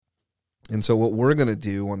And so what we're going to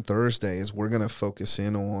do on Thursday is we're going to focus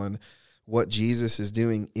in on what Jesus is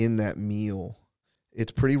doing in that meal.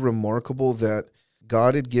 It's pretty remarkable that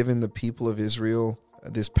God had given the people of Israel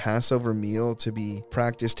this Passover meal to be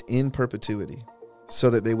practiced in perpetuity so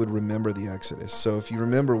that they would remember the Exodus. So if you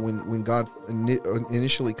remember when God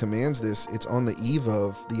initially commands this, it's on the eve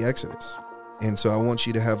of the Exodus. And so I want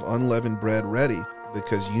you to have unleavened bread ready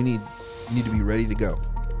because you need to be ready to go.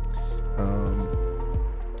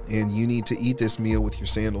 And you need to eat this meal with your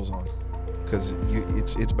sandals on because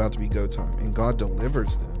it's about to be go time. And God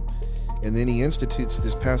delivers them. And then he institutes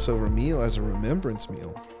this Passover meal as a remembrance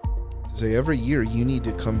meal. To say every year you need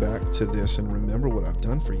to come back to this and remember what I've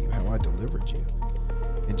done for you, how I delivered you.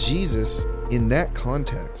 And Jesus, in that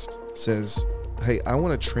context, says, hey, I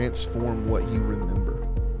want to transform what you remember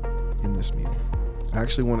in this meal. I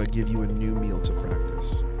actually want to give you a new meal to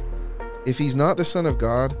practice. If he's not the Son of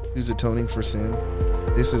God who's atoning for sin,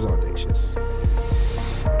 this is audacious.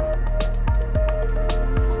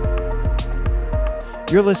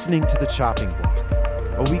 You're listening to The Chopping Block,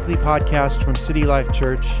 a weekly podcast from City Life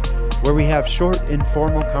Church where we have short,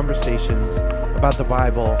 informal conversations about the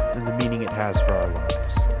Bible and the meaning it has for our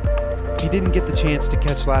lives. If you didn't get the chance to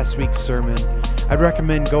catch last week's sermon, I'd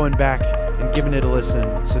recommend going back and giving it a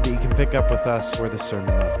listen so that you can pick up with us where the sermon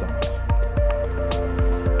left off.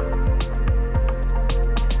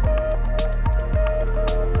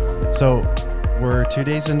 So we're 2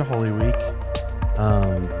 days into Holy Week.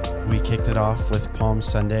 We kicked it off with Palm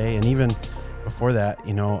Sunday, and even before that,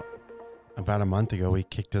 about a month ago, we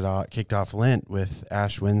kicked off Lent with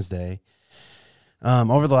Ash Wednesday.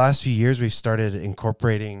 Over the last few years, we've started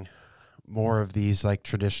incorporating more of these like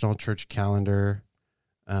traditional church calendar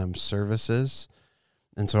services,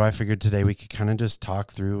 and so I figured today we could kind of just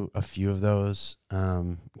talk through a few of those,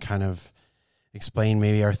 kind of explain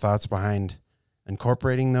maybe our thoughts behind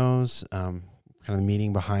incorporating those, kind of the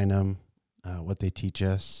meaning behind them, what they teach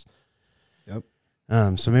us. Yep.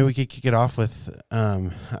 So maybe we could kick it off with,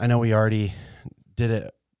 I know we already did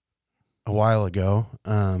it a while ago,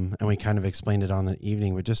 and we kind of explained it on the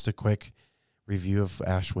evening, but just a quick review of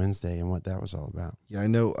Ash Wednesday and what that was all about. Yeah, I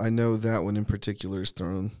know that one in particular has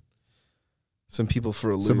thrown some people for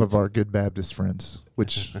a loop. Some of our good Baptist friends,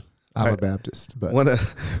 which I'm a Baptist, but one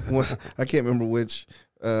I can't remember which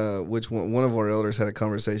one of our elders had a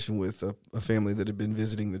conversation with a family that had been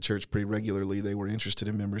visiting the church pretty regularly. They were interested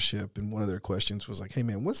in membership, and one of their questions was like, hey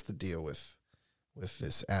man, what's the deal with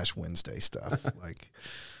this Ash Wednesday stuff? Like,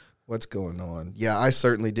 what's going on? Yeah, I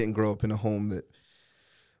certainly didn't grow up in a home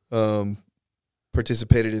that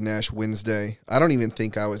participated in Ash Wednesday. I don't even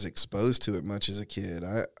think I was exposed to it much as a kid.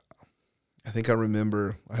 I think I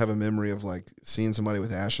have a memory of like seeing somebody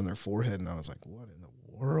with ash on their forehead, and I was like, what in the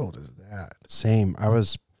world is that? Same. I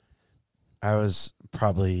was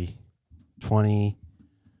probably 20,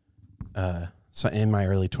 so in my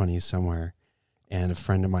early 20s somewhere, and a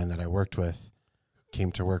friend of mine that I worked with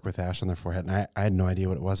came to work with ash on their forehead, and I had no idea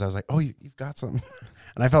what it was. I was like, oh, you've got something.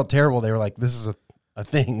 And I felt terrible. They were like, this is a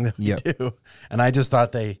thing that we do. And I just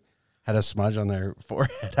thought they had a smudge on their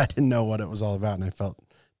forehead. I didn't know what it was all about, and I felt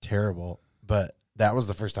terrible. But that was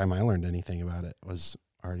the first time I learned anything about it, was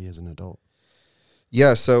already as an adult.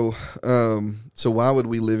 Yeah, so why would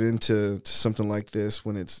we live into something like this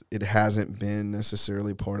when it hasn't been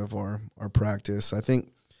necessarily part of our practice? I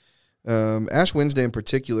think Ash Wednesday in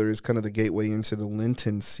particular is kind of the gateway into the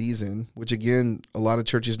Lenten season, which again a lot of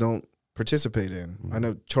churches don't participate in. I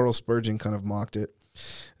know Charles Spurgeon kind of mocked it.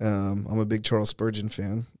 I'm a big Charles Spurgeon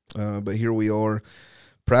fan, but here we are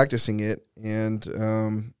practicing it,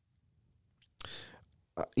 and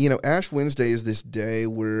Ash Wednesday is this day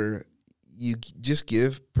where you just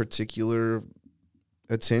give particular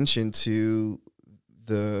attention to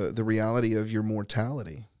the reality of your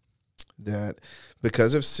mortality, that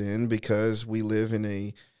because of sin, because we live in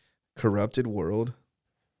a corrupted world,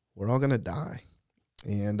 we're all going to die.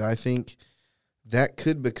 And I think that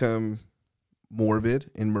could become morbid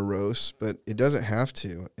and morose, but it doesn't have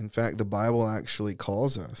to. In fact, the Bible actually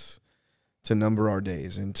calls us to number our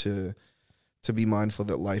days and to be mindful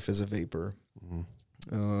that life is a vapor.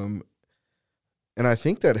 Mm-hmm. And I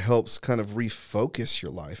think that helps kind of refocus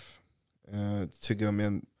your life to go,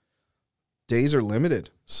 man, days are limited,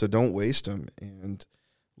 so don't waste them, and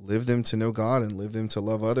live them to know God and live them to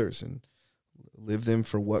love others and live them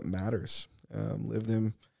for what matters. Live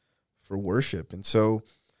them for worship. And so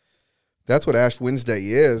that's what Ash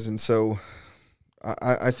Wednesday is. And so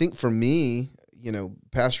I think for me,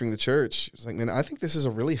 pastoring the church, it's like, man, I think this is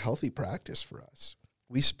a really healthy practice for us.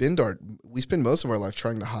 We spend most of our life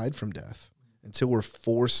trying to hide from death until we're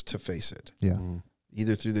forced to face it. Yeah.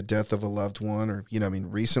 either through the death of a loved one or,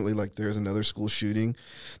 recently, like there's another school shooting.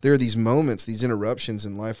 There are these moments, these interruptions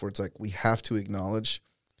in life where it's like we have to acknowledge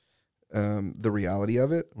the reality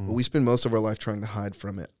of it, but we spend most of our life trying to hide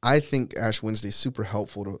from it. I think Ash Wednesday is super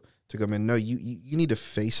helpful to go, man, no, you need to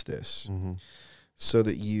face this so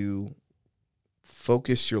that you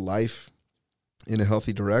focus your life in a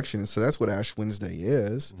healthy direction. And so that's what Ash Wednesday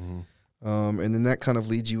is. And then that kind of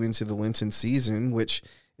leads you into the Lenten season, which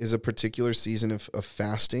is a particular season of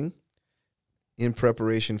fasting in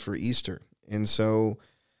preparation for Easter. And so,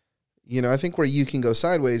 I think where you can go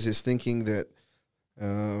sideways is thinking that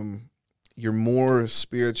you're more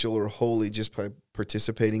spiritual or holy just by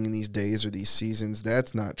participating in these days or these seasons.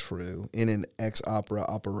 That's not true in an ex opera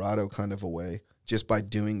operato kind of a way. Just by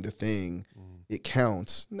doing the thing, it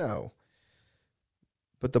counts. No.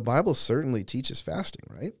 But the Bible certainly teaches fasting,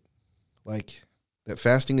 right? Like that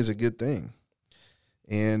fasting is a good thing.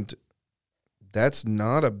 And that's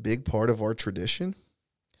not a big part of our tradition.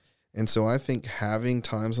 And so I think having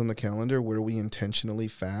times on the calendar where we intentionally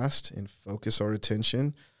fast and focus our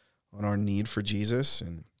attention on our need for Jesus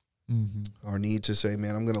and our need to say,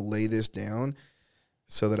 man, I'm going to lay this down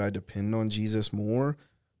so that I depend on Jesus more,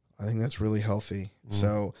 I think that's really healthy.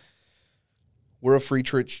 So we're a free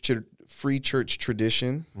church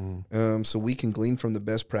tradition, so we can glean from the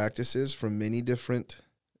best practices from many different,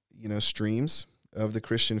 streams of the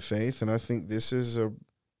Christian faith, and I think this is a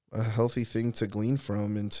healthy thing to glean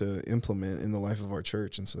from and to implement in the life of our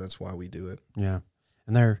church, and so that's why we do it. Yeah,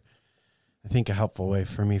 and I think a helpful way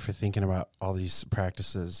for me for thinking about all these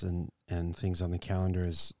practices and things on the calendar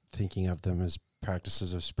is thinking of them as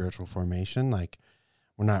practices of spiritual formation. Like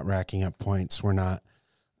we're not racking up points. We're not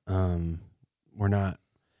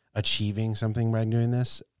achieving something by doing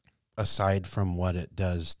this aside from what it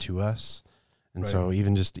does to us. And so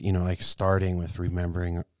even just, like starting with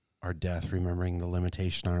remembering our death, remembering the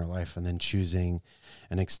limitation on our life, and then choosing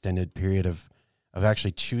an extended period of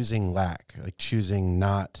actually choosing lack, like choosing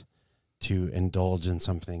not to indulge in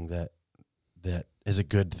something that is a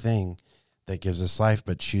good thing that gives us life,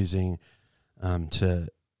 but choosing to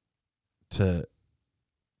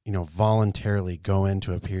voluntarily go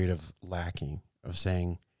into a period of lacking, of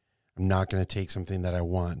saying, I'm not going to take something that I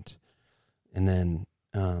want. And then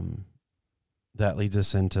that leads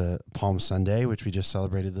us into Palm Sunday, which we just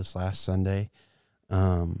celebrated this last Sunday.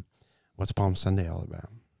 What's Palm Sunday all about?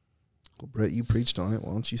 Well, Brett, you preached on it.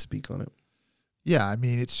 Why don't you speak on it? Yeah, I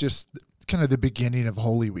mean, it's just kind of the beginning of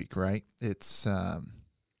Holy Week, right? It's the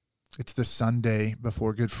Sunday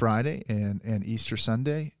before Good Friday and Easter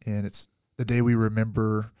Sunday, and it's the day we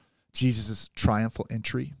remember Jesus' triumphal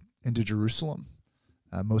entry into Jerusalem,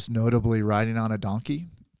 most notably riding on a donkey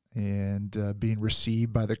and being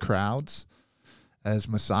received by the crowds as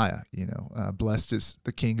Messiah. Blessed is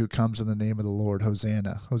the King who comes in the name of the Lord.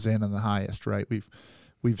 Hosanna, Hosanna in the highest. Right?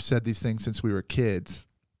 We've said these things since we were kids,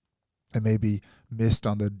 and maybe missed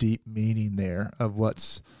on the deep meaning there of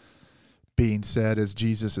what's being said as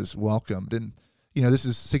Jesus is welcomed. And this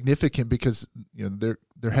is significant because they're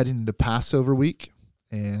heading into Passover week,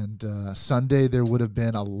 and Sunday there would have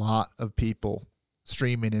been a lot of people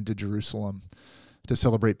streaming into Jerusalem to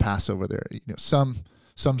celebrate Passover there.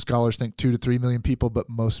 Some scholars think 2 to 3 million people, but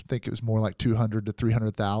most think it was more like 200 to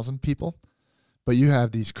 300,000 people. But you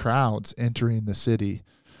have these crowds entering the city,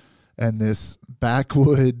 and this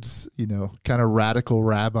backwoods, kind of radical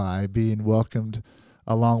rabbi being welcomed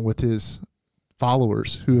along with his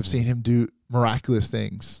followers who have seen him do miraculous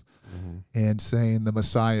things and saying the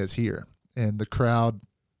Messiah is here. And the crowd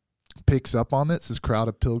picks up on this crowd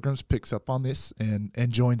of pilgrims picks up on this and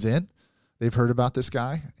joins in. They've heard about this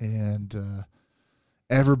guy, and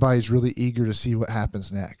everybody's really eager to see what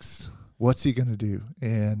happens next. What's he going to do?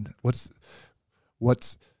 And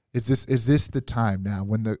is this the time now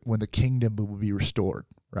when the kingdom will be restored,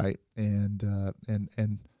 right? And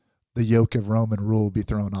the yoke of Roman rule will be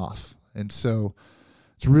thrown off. And so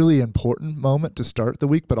it's a really important moment to start the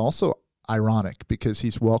week, but also ironic because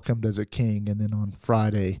he's welcomed as a king, and then on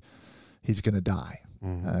Friday he's going to die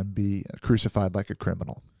and be crucified like a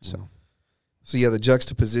criminal. So yeah, the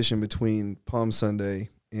juxtaposition between Palm Sunday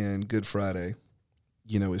and Good Friday,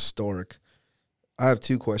 is stark. I have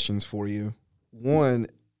 2 questions for you. One,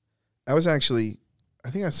 I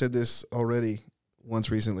think I said this already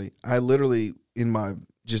once recently. I literally, in my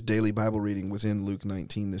just daily Bible reading, was in Luke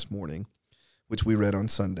 19 this morning, which we read on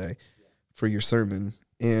Sunday for your sermon.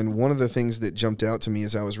 And one of the things that jumped out to me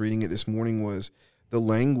as I was reading it this morning was the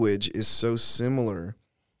language is so similar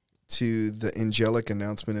to the angelic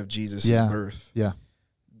announcement of Jesus' birth. Yeah.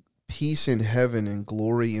 Peace in heaven and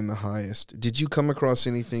glory in the highest. Did you come across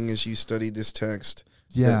anything as you studied this text?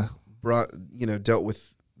 Yeah. dealt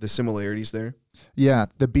with the similarities there. Yeah,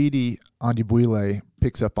 the BD Wiley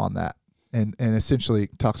picks up on that and essentially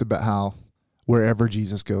talks about how wherever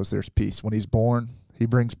Jesus goes, there's peace. When he's born, he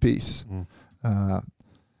brings peace.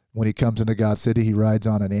 When he comes into God's city, he rides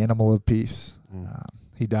on an animal of peace.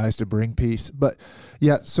 He dies to bring peace. But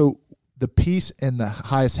yeah, so the peace in the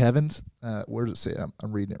highest heavens, where does it say?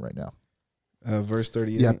 I'm reading it right now. Verse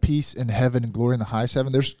 38. Yeah, peace in heaven and glory in the highest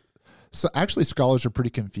heaven. So actually scholars are pretty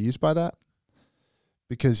confused by that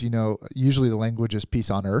because, usually the language is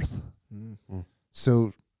peace on earth.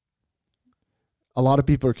 So a lot of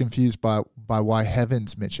people are confused by why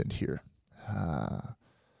heaven's mentioned here.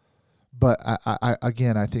 But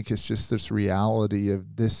I think it's just this reality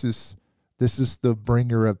of this is the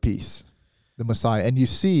bringer of peace, the Messiah. And you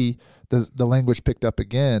see the language picked up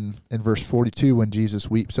again in verse 42 when Jesus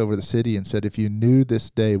weeps over the city and said, if you knew this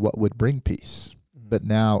day what would bring peace, but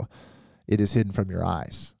now it is hidden from your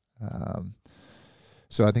eyes.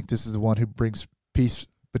 So I think this is the one who brings peace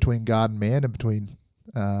between God and man and between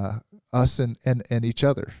us and each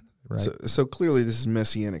other. Right. So clearly this is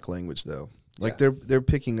messianic language, though. Like they're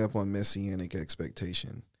picking up on messianic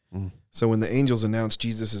expectation. So when the angels announce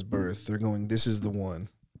Jesus' birth, they're going, this is the one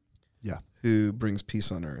who brings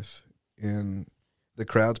peace on earth. And the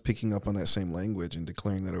crowd's picking up on that same language and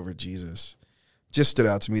declaring that over Jesus. Just stood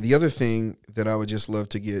out to me. The other thing that I would just love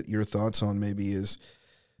to get your thoughts on maybe is,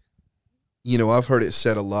 I've heard it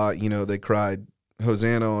said a lot, they cried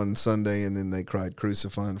Hosanna on Sunday and then they cried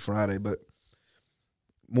Crucify on Friday. But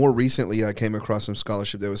more recently, I came across some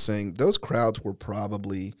scholarship that was saying those crowds were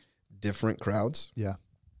probably different crowds. Yeah.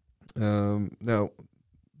 Now,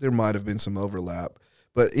 there might have been some overlap.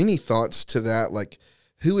 But any thoughts to that? Like,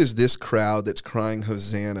 who is this crowd that's crying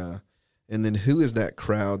Hosanna? And then who is that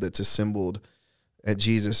crowd that's assembled at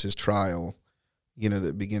Jesus' trial,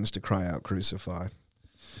 that begins to cry out, Crucify?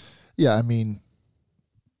 Yeah, I mean,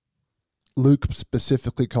 Luke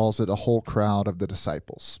specifically calls it a whole crowd of the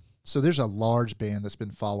disciples. So there's a large band that's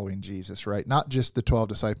been following Jesus, right? Not just the 12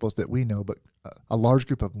 disciples that we know, but a large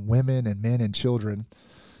group of women and men and children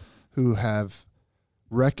who have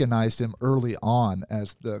recognized him early on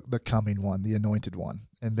as the coming one, the anointed one,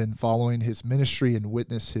 and been following his ministry and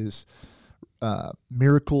witnessed his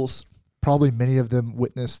miracles. Probably many of them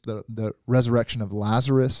witnessed the resurrection of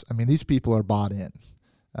Lazarus. I mean, these people are bought in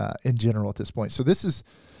general at this point. So this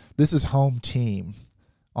is home team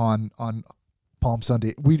on Palm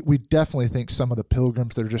Sunday. We definitely think some of the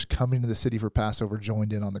pilgrims that are just coming to the city for Passover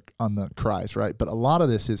joined in on the cries, right? But a lot of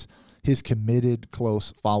this is his committed,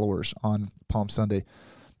 close followers on Palm Sunday.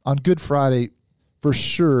 On Good Friday, for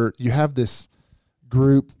sure, you have this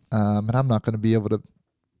group, and I'm not going to be able to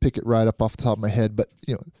pick it right up off the top of my head, but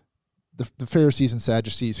the Pharisees and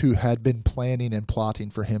Sadducees who had been planning and plotting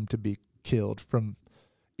for him to be killed from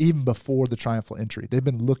even before the triumphal entry. They've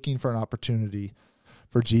been looking for an opportunity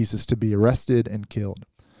for Jesus to be arrested and killed.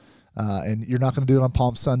 And you're not going to do it on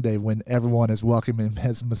Palm Sunday when everyone is welcoming him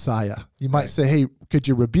as Messiah. You might say, hey, could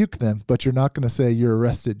you rebuke them? But you're not going to say you're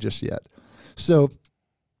arrested just yet. So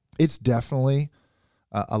it's definitely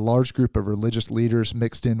a large group of religious leaders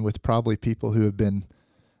mixed in with probably people who have been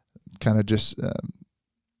kind of just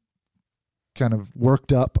kind of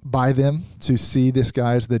worked up by them to see this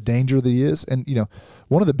guy as the danger that he is. And,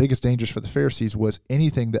 one of the biggest dangers for the Pharisees was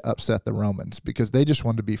anything that upset the Romans because they just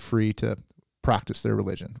wanted to be free to practice their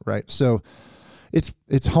religion, right? So it's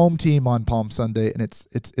home team on Palm Sunday, and it's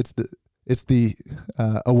the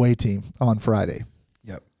away team on Friday.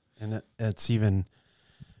 Yep. And it's even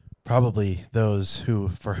probably those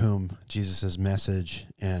for whom Jesus' message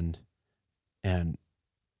and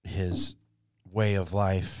his way of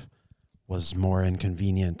life was more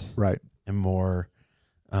inconvenient, right, and more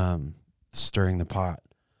stirring the pot.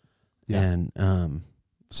 Yeah. And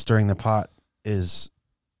stirring the pot is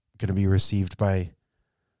going to be received by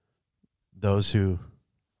those who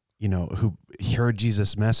heard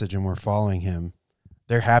Jesus' message and were following him.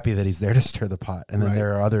 They're happy that he's there to stir the pot. And then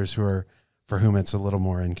there are others for whom it's a little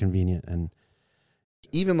more inconvenient. And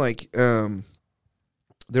even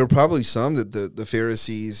there were probably some that the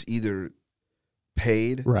Pharisees either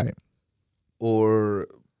paid right or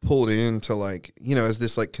pulled into as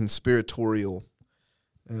this conspiratorial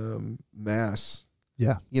mass.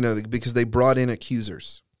 Yeah. Because they brought in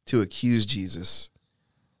accusers to accuse Jesus.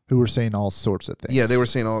 Who were saying all sorts of things. Yeah, they were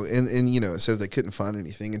saying all, and it says they couldn't find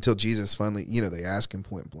anything until Jesus finally, they asked him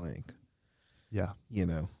point blank. Yeah.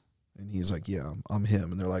 And he's like, yeah, I'm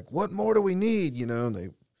him. And they're like, what more do we need? And they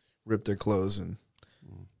rip their clothes and,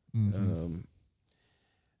 and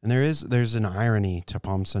there's an irony to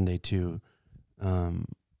Palm Sunday too,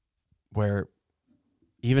 where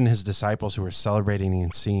even his disciples who were celebrating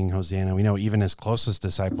and singing Hosanna, we know even his closest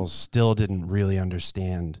disciples still didn't really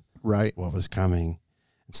understand Right. what was coming,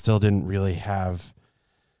 and still didn't really have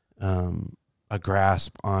a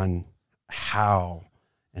grasp on how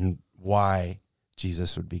and why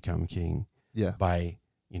Jesus would become king. Yeah. By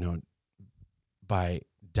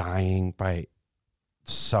dying, by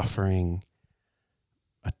suffering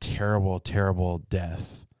a terrible, terrible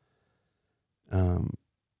death.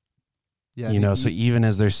 Yeah. So even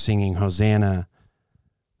as they're singing Hosanna,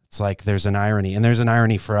 it's like there's an irony. And there's an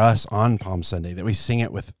irony for us on Palm Sunday that we sing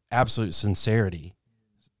it with absolute sincerity.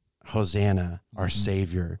 Hosanna, our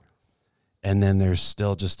Savior. And then there's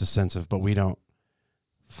still just a sense of, but we don't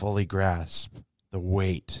fully grasp the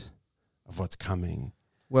weight of what's coming.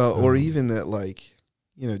 Well, or even that, like,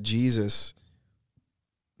 Jesus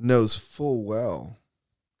knows full well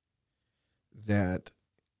that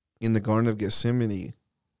in the Garden of Gethsemane,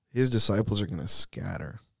 his disciples are going to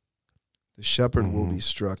scatter. The shepherd will be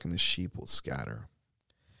struck and the sheep will scatter.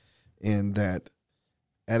 And that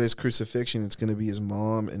at his crucifixion, it's going to be his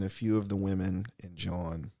mom and a few of the women and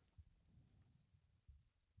John.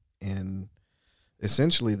 And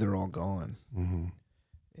essentially, they're all gone. Mm-hmm.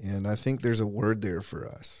 And I think there's a word there for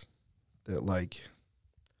us that, like,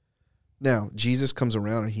 now Jesus comes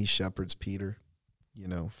around and he shepherds Peter,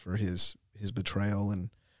 for his betrayal and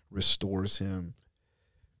restores him.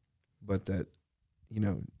 But that,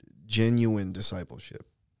 genuine discipleship,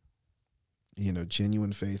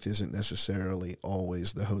 genuine faith isn't necessarily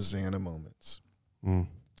always the Hosanna moments,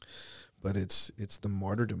 but it's the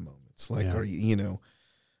martyrdom moments. Like, are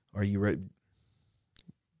you ready?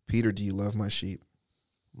 Peter, do you love my sheep?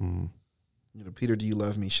 Peter, do you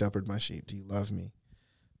love me? Shepherd my sheep. Do you love me?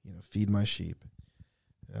 Feed my sheep.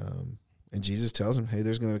 And Jesus tells him, hey,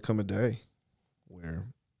 there's going to come a day where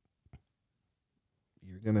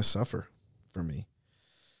you're going to suffer for me.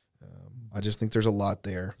 I just think there's a lot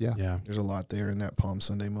there. Yeah. There's a lot there in that Palm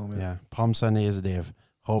Sunday moment. Yeah. Palm Sunday is a day of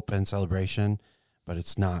hope and celebration, but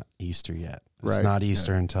it's not Easter yet. It's not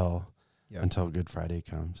Easter until Good Friday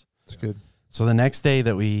comes. That's good. So the next day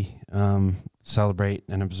that we celebrate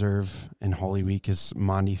and observe in Holy Week is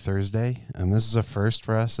Maundy Thursday. And this is a first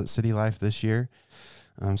for us at City Life this year.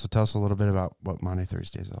 So tell us a little bit about what Maundy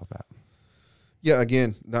Thursday is all about. Yeah,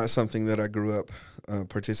 again, not something that I grew up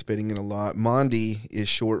participating in a lot. Maundy is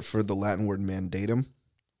short for the Latin word mandatum,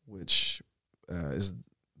 which is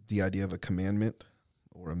the idea of a commandment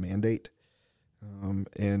or a mandate. And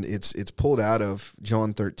it's pulled out of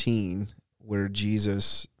John 13, where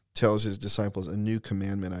Jesus tells his disciples, a new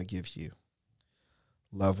commandment I give you.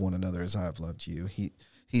 Love one another as I have loved you.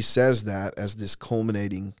 He says that as this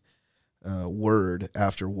culminating word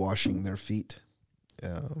after washing their feet.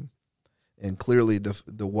 And clearly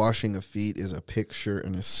the washing of feet is a picture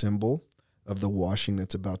and a symbol of the washing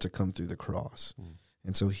that's about to come through the cross.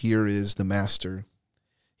 And so here is the master.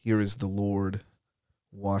 Here is the Lord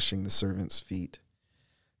washing the servant's feet.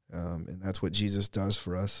 And that's what Jesus does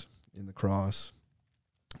for us in the cross.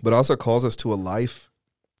 But also calls us to a life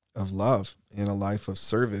of love and a life of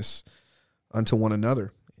service unto one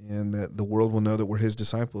another. And that the world will know that we're his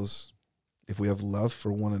disciples if we have love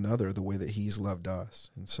for one another the way that he's loved us.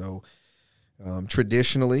 And so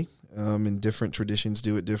traditionally, and different traditions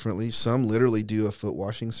do it differently. Some literally do a foot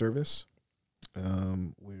washing service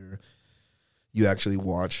where you actually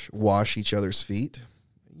wash each other's feet,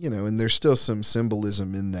 and there's still some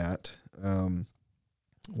symbolism in that.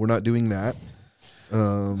 We're not doing that.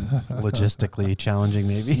 Logistically challenging,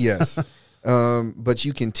 maybe. Yes. But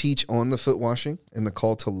you can teach on the foot washing and the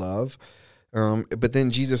call to love. But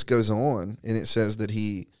then Jesus goes on, and it says that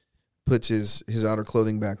he puts his outer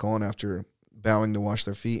clothing back on after bowing to wash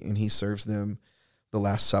their feet, and he serves them the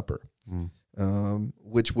Last Supper,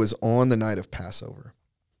 which was on the night of Passover.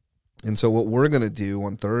 And so what we're going to do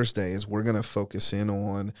on Thursday is we're going to focus in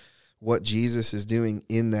on what Jesus is doing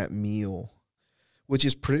in that meal, which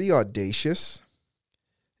is pretty audacious.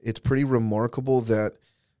 It's pretty remarkable that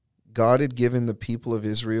God had given the people of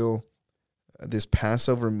Israel this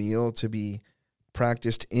Passover meal to be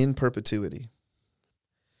practiced in perpetuity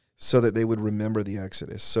so that they would remember the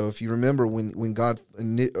Exodus. So if you remember when God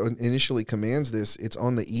initially commands this, it's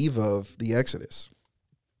on the eve of the Exodus.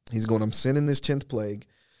 He's going, I'm sending this 10th plague.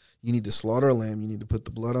 You need to slaughter a lamb. You need to put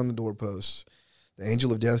the blood on the doorposts. The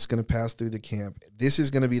angel of death is going to pass through the camp. This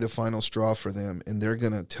is going to be the final straw for them, and they're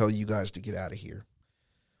going to tell you guys to get out of here.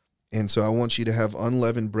 And so I want you to have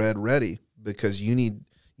unleavened bread ready because you need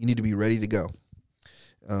to be ready to go.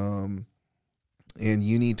 And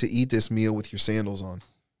you need to eat this meal with your sandals on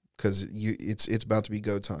because it's about to be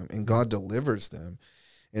go time. And God delivers them.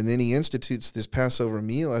 And then he institutes this Passover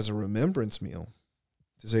meal as a remembrance meal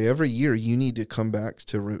to say every year you need to come back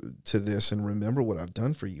to this and remember what I've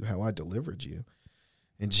done for you, how I delivered you.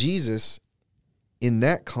 And Jesus, in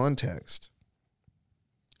that context,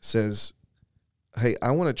 says, hey,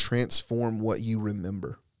 I want to transform what you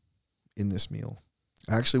remember in this meal.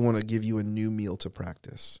 I actually want to give you a new meal to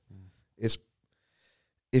practice. It's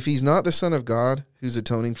if he's not the Son of God who's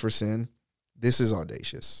atoning for sin, this is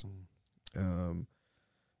audacious.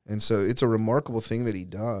 And so it's a remarkable thing that he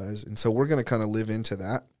does. And so we're going to kind of live into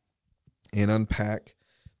that and unpack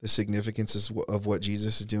the significance of what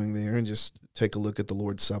Jesus is doing there and just take a look at the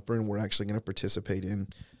Lord's Supper. And we're actually going to participate in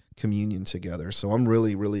communion together. So I'm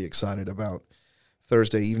really, really excited about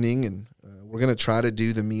Thursday evening. And we're going to try to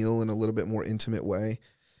do the meal in a little bit more intimate way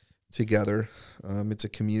together. It's a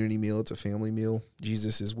community meal. It's a family meal.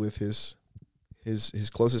 Jesus is with his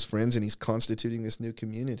closest friends, and he's constituting this new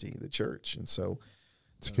community, the church. And so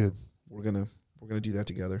it's good. We're gonna do that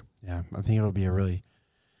together. Yeah, I think it'll be a really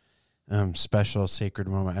special, sacred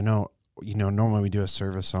moment. I know, normally we do a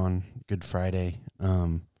service on Good Friday,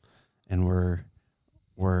 and we're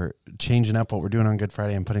changing up what we're doing on Good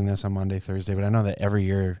Friday and putting this on Monday, Thursday. But I know that every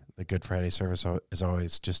year the Good Friday service is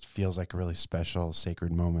always just feels like a really special,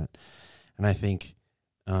 sacred moment. And I think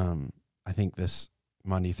this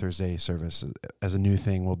Monday, Thursday service as a new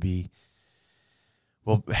thing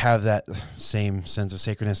will have that same sense of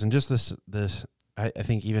sacredness. And just this, I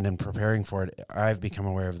think even in preparing for it, I've become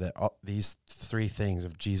aware of that these three things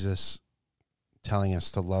of Jesus telling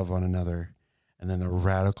us to love one another, and then the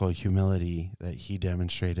radical humility that he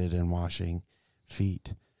demonstrated in washing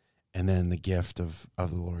feet, and then the gift of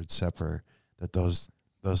the Lord's Supper, that those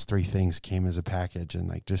three things came as a package, and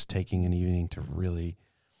like just taking an evening to really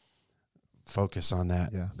focus on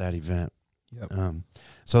that event. Yep.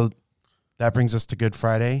 So that brings us to Good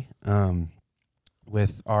Friday,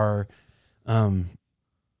 with our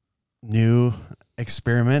new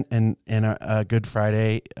experiment and a Good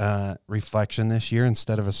Friday reflection this year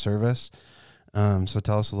instead of a service. So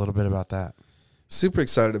tell us a little bit about that. Super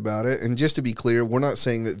excited about it. And just to be clear, we're not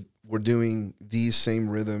saying that we're doing these same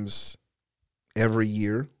rhythms every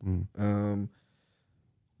year.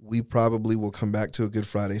 We probably will come back to a Good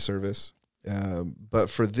Friday service. But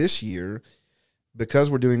for this year, because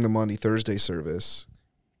we're doing the Monday, Thursday service,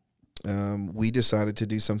 we decided to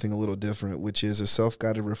do something a little different, which is a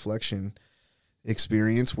self-guided reflection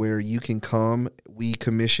experience where you can come. We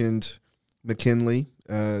commissioned McKinley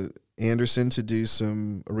Anderson to do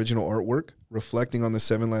some original artwork reflecting on the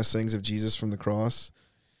 7 last sayings of Jesus from the cross.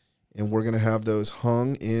 And we're going to have those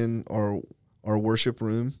hung in our worship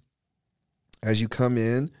room. As you come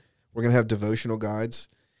in, we're going to have devotional guides,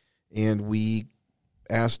 and we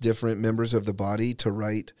ask different members of the body to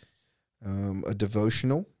write a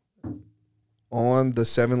devotional on the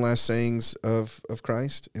 7 last sayings of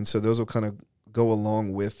Christ. And so those will kind of go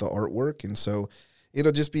along with the artwork. And so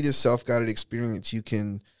it'll just be this self-guided experience. You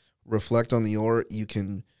can reflect on the art. You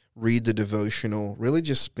can read the devotional, really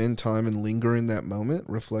just spend time and linger in that moment,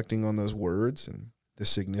 reflecting on those words and the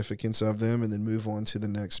significance of them, and then move on to the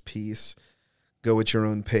next piece. Go at your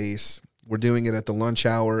own pace. We're doing it at the lunch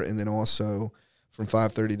hour and then also from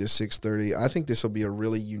 5:30 to 6:30. I think this will be a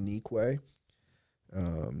really unique way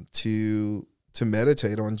to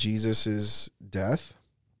meditate on Jesus's death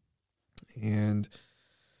and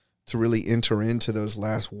to really enter into those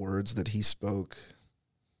last words that he spoke,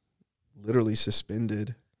 literally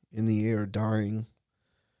suspended in the air, dying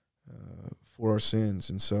for our sins.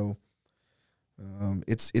 And so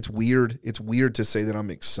it's weird. It's weird to say that I'm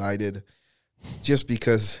excited just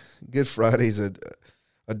because Good Friday's a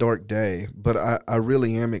dark day, but I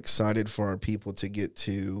really am excited for our people to get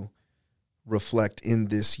to reflect in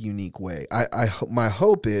this unique way. My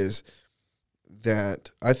hope is that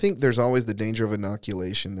I think there's always the danger of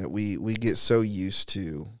inoculation, that we get so used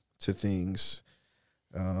to things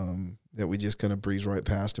that we just kind of breeze right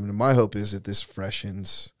past them. And my hope is that this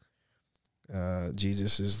freshens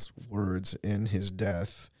Jesus's words in his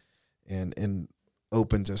death and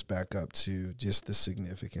opens us back up to just the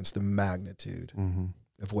significance, the magnitude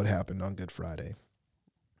of what happened on Good Friday.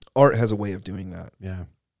 Art has a way of doing that. Yeah.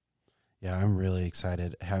 Yeah, I'm really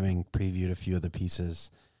excited. Having previewed a few of the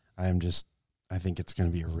pieces, I think it's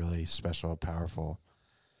going to be a really special, powerful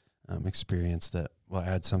experience that will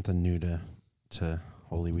add something new to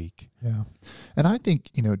Holy Week. Yeah. And I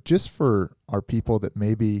think, just for our people that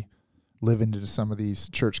maybe live into some of these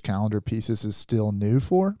church calendar pieces is still new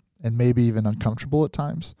for, and maybe even uncomfortable at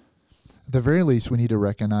times, at the very least, we need to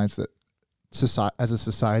recognize that as a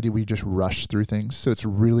society, we just rush through things. So it's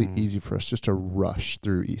really easy for us just to rush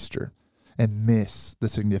through Easter and miss the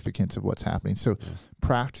significance of what's happening. So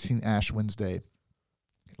practicing Ash Wednesday,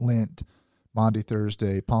 Lent, Maundy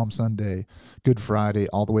Thursday, Palm Sunday, Good Friday,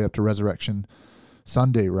 all the way up to Resurrection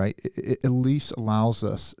Sunday, right? It at least allows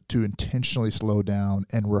us to intentionally slow down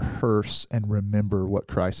and rehearse and remember what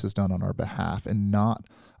Christ has done on our behalf, and not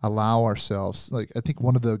allow ourselves, like, I think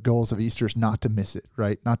one of the goals of Easter is not to miss it,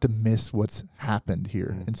 right? Not to miss what's happened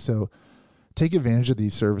here. And so take advantage of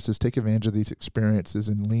these services, take advantage of these experiences,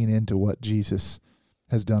 and lean into what Jesus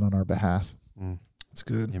has done on our behalf. That's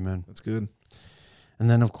good. Amen. That's good. And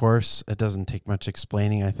then, of course, it doesn't take much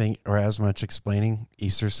explaining, I think, or as much explaining.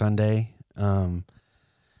 Easter Sunday,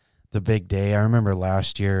 the big day. I remember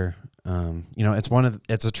last year,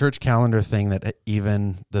 it's a church calendar thing that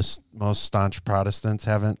even the most staunch Protestants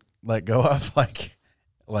haven't let go of.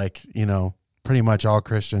 Pretty much all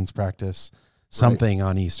Christians practice something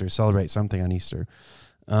on Easter, celebrate something on Easter.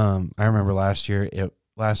 I remember last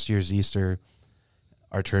year's Easter,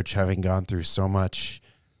 our church having gone through so much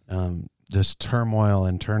just turmoil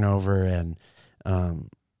and turnover, and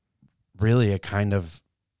really a kind of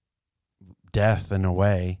death in a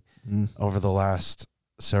way over the last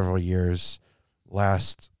several years.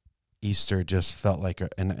 Last Easter just felt like,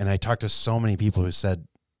 and I talked to so many people who said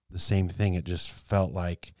the same thing. It just felt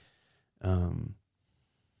like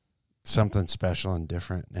something special and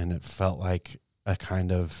different, and it felt like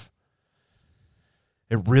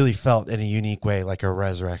it really felt in a unique way like a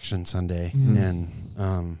Resurrection Sunday.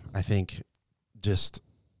 And I think just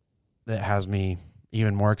that has me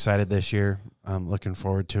even more excited this year. I'm looking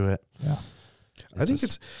forward to it. Yeah. I think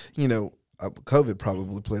it's COVID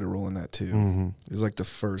probably played a role in that too. Mm-hmm. It was like the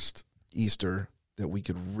first Easter that we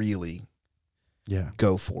could really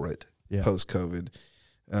go for it post-COVID.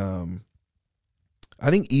 I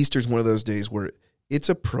think Easter's one of those days where it's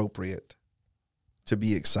appropriate to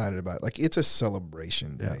be excited about it. Like, it's a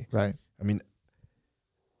celebration day. Yeah, right. I mean,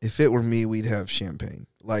 if it were me, we'd have champagne.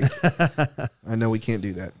 Like, I know we can't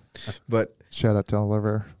do that, but shout out to all of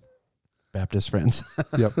our Baptist friends.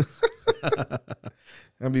 Yep.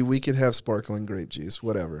 I mean, we could have sparkling grape juice,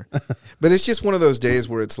 whatever. But it's just one of those days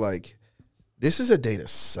where it's like, this is a day to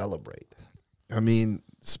celebrate. I mean,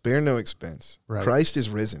 spare no expense. Right. Christ is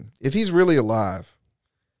risen. If he's really alive,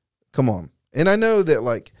 come on. And I know that,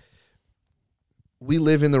 like, we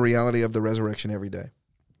live in the reality of the resurrection every day.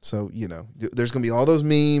 So, there's going to be all those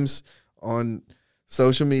memes on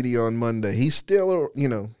social media on Monday. He's still,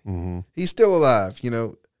 he's still alive,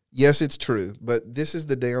 Yes, it's true, but this is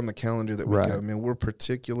the day on the calendar that we come in. We're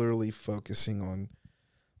particularly focusing on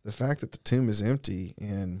the fact that the tomb is empty,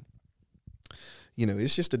 and,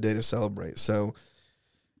 it's just a day to celebrate. So,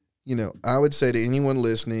 I would say to anyone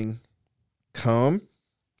listening, come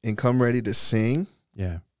ready to sing.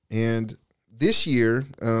 Yeah. And this year,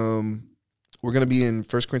 we're going to be in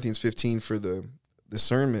 1 Corinthians 15 for the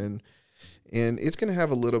sermon, and it's going to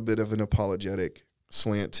have a little bit of an apologetic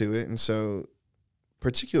slant to it. And so,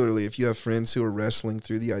 particularly if you have friends who are wrestling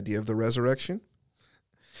through the idea of the resurrection,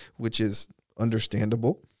 which is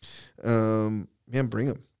understandable, bring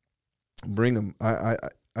them. Bring them.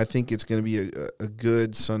 I think it's going to be a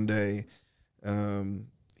good Sunday,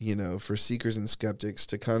 for seekers and skeptics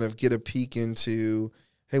to kind of get a peek into,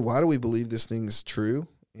 hey, why do we believe this thing's true,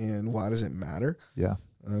 and why does it matter? Yeah.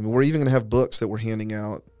 We're even going to have books that we're handing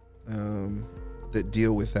out that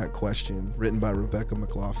deal with that question, written by Rebecca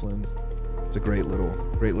McLaughlin. It's a great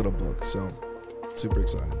little book. So, super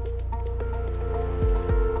excited.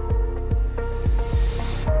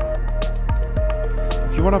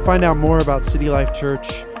 If you want to find out more about City Life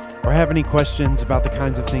Church or have any questions about the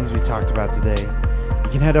kinds of things we talked about today, you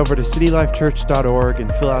can head over to citylifechurch.org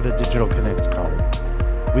and fill out a digital Connect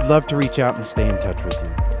card. We'd love to reach out and stay in touch with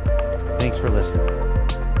you. Thanks for listening.